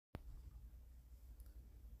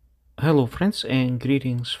Hello friends and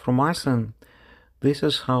greetings from Iceland. This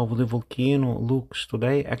is how the volcano looks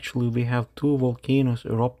today. Actually, we have two volcanoes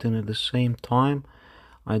erupting at the same time.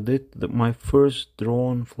 I did my first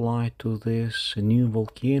drone flight to this new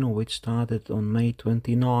volcano which started on May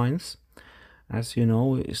 29th. As you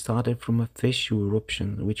know, it started from a fissure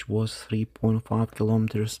eruption which was 3.5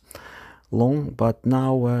 kilometers long, but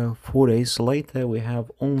now 4 days later we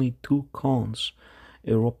have only two cones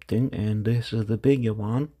erupting, and this is the bigger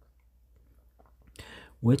one,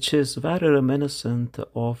 which is very reminiscent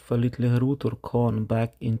of a little router cone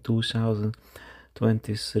back in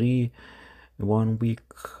 2023, 1 week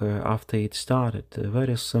after it started.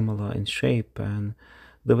 Very similar in shape, and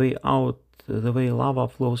the way out, the way lava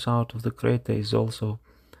flows out of the crater is also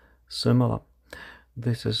similar.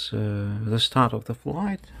 This is the start of the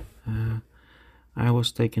flight. I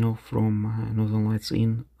was taken off from Northern Lights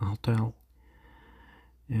Inn hotel.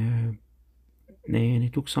 And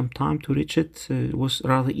it took some time to reach it. It was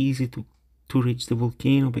rather easy to reach the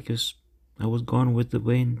volcano because I was gone with the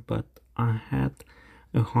wind, but I had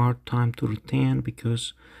a hard time to return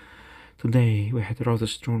because today we had rather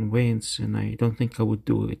strong winds, and I don't think I would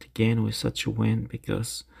do it again with such a wind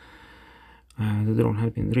because the drone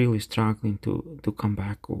had been really struggling to come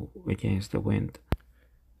back against the wind.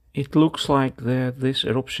 It looks like that this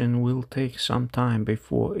eruption will take some time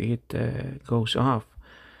before it goes off.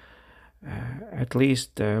 At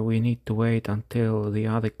least we need to wait until the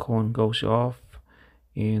other cone goes off,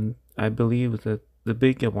 and I believe that the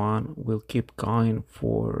bigger one will keep going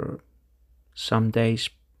for some days,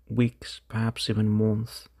 weeks, perhaps even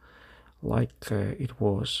months, like it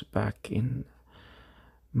was back in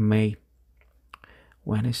May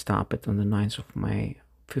when it started on the 9th of May.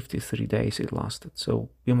 53 days it lasted,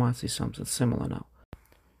 so we might see something similar now.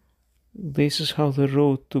 This is how the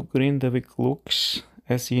road to Grindavik looks.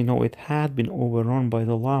 As you know, it had been overrun by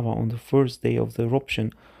the lava on the first day of the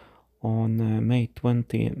eruption on May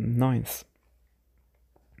 29th.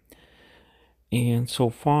 And so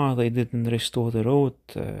far they didn't restore the road.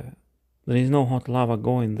 There is no hot lava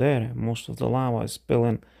going there. Most of the lava is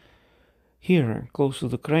spilling here, close to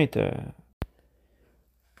the crater.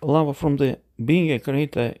 Lava from the bigger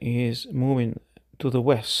crater is moving to the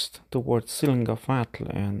west towards Sylingafell,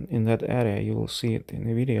 and in that area you will see it in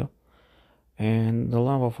the video. And the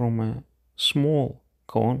lava from a small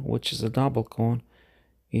cone, which is a double cone,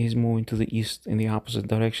 is moving to the east in the opposite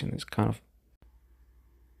direction. It's kind of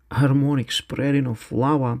harmonic spreading of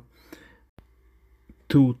lava,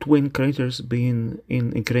 two twin craters being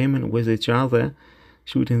in agreement with each other,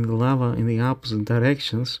 shooting the lava in the opposite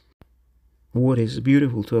directions. What is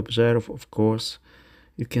beautiful to observe, of course,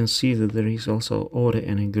 you can see that there is also order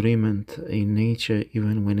and agreement in nature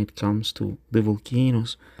even when it comes to the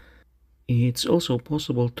volcanoes. It's also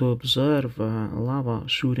possible to observe lava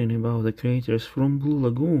shooting above the craters from Blue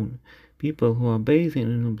Lagoon. People who are bathing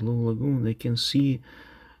in the Blue Lagoon, they can see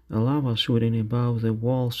lava shooting above the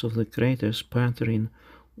walls of the craters, spattering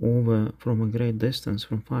over from a great distance,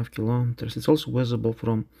 from 5 kilometers. It's also visible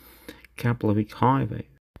from Keflavik Highway.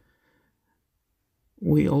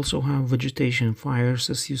 We also have vegetation fires,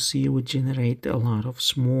 as you see, which generate a lot of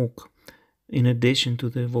smoke, in addition to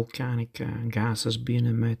the volcanic gases being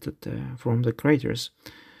emitted from the craters.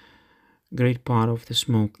 Great part of the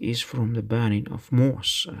smoke is from the burning of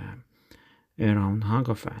moss around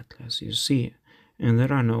Hagafell, as you see, and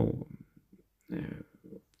there are no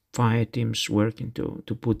fire teams working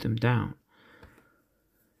to put them down.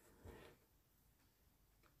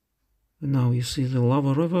 Now you see the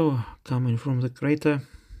lava river coming from the crater,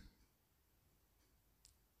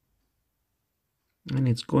 and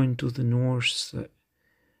it's going to the north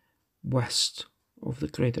west of the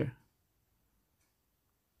crater.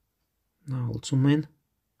 Now I'll zoom in.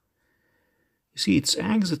 You see it's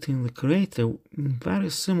exiting the crater in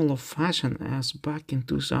very similar fashion as back in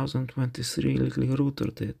 2023 Little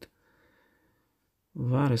Router did.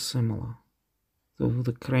 Very similar. Though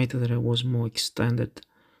the crater there was more extended.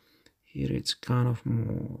 Here it's kind of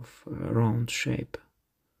more of a round shape.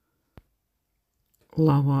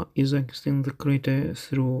 Lava is exiting the crater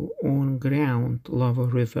through on-ground lava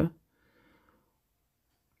river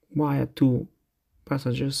via two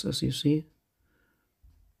passages, as you see.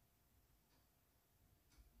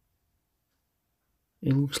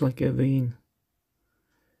 It looks like a vein.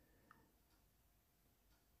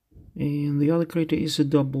 And the other crater is a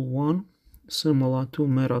double one, similar to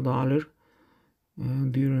Miradollar.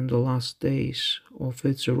 During the last days of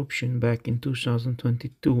its eruption back in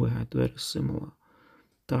 2022, we had very similar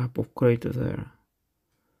type of crater there.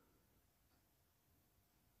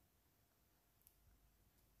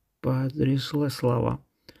 But there is less lava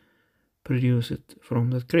produced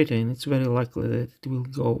from that crater, and it's very likely that it will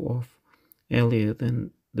go off earlier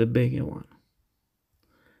than the bigger one.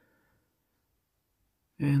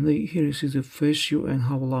 And here you see the fissure and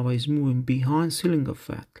how lava is moving behind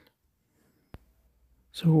Sylingafell.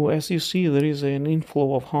 So as you see, there is an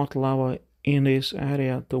inflow of hot lava in this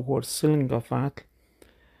area towards Sylingafell,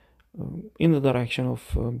 in the direction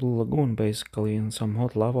of Blue Lagoon basically, and some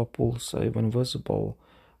hot lava pools are even visible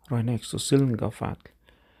right next to Sylingafell.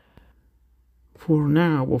 For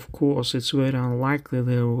now, of course, it's very unlikely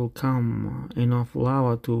there will come enough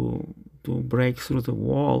lava to break through the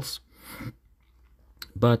walls.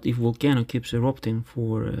 But if volcano keeps erupting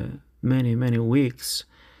for many weeks,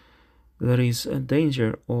 there is a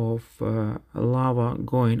danger of lava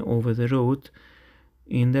going over the road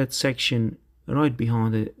in that section right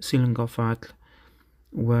behind the Sylingafell,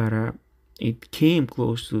 where it came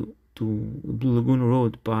close to Blue Lagoon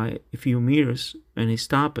Road by a few meters and it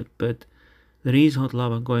stopped, but there is hot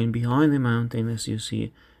lava going behind the mountain, as you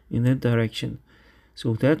see, in that direction.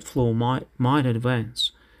 So that flow might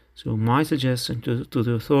advance. So my suggestion to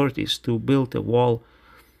the authorities to build a wall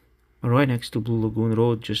right next to Blue Lagoon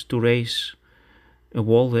Road, just to raise a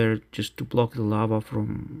wall there, just to block the lava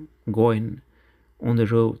from going on the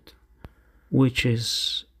road, which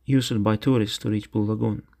is used by tourists to reach Blue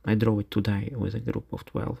Lagoon. I drove it today with a group of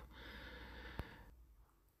 12.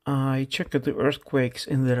 I checked the earthquakes,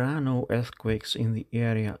 and there are no earthquakes in the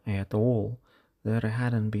area at all. There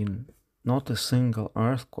hadn't been not a single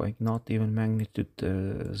earthquake, not even magnitude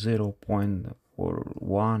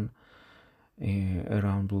 0.1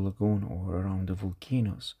 around Blue Lagoon or around the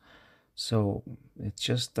volcanoes. So it's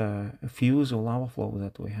just a fuse of lava flow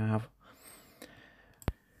that we have.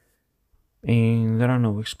 And there are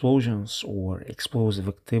no explosions or explosive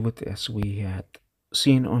activity as we had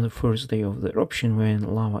seen on the first day of the eruption when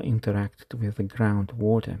lava interacted with the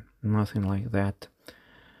groundwater. Nothing like that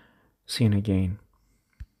seen again.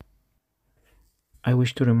 I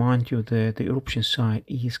wish to remind you that the eruption site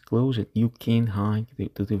is closed. You can hike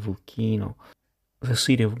to the volcano. The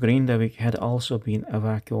city of Grindavik had also been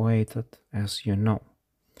evacuated, as you know.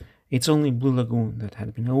 It's only Blue Lagoon that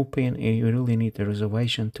had been open, and you really need a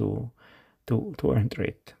reservation to enter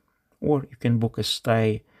it. Or you can book a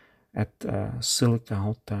stay at Silica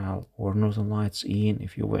Hotel or Northern Lights Inn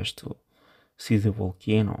if you wish to see the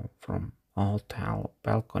volcano from a hotel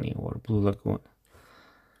balcony or Blue Lagoon.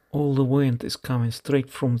 All the wind is coming straight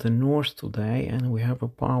from the north today, and we have a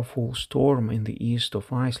powerful storm in the east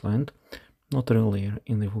of Iceland, not really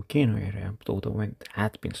in the volcano area, though the wind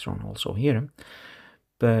had been strong also here,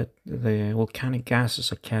 but the volcanic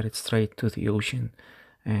gases are carried straight to the ocean,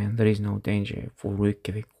 and there is no danger for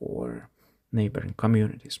Reykjavik or neighboring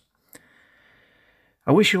communities.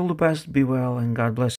 I wish you all the best, be well, and God bless.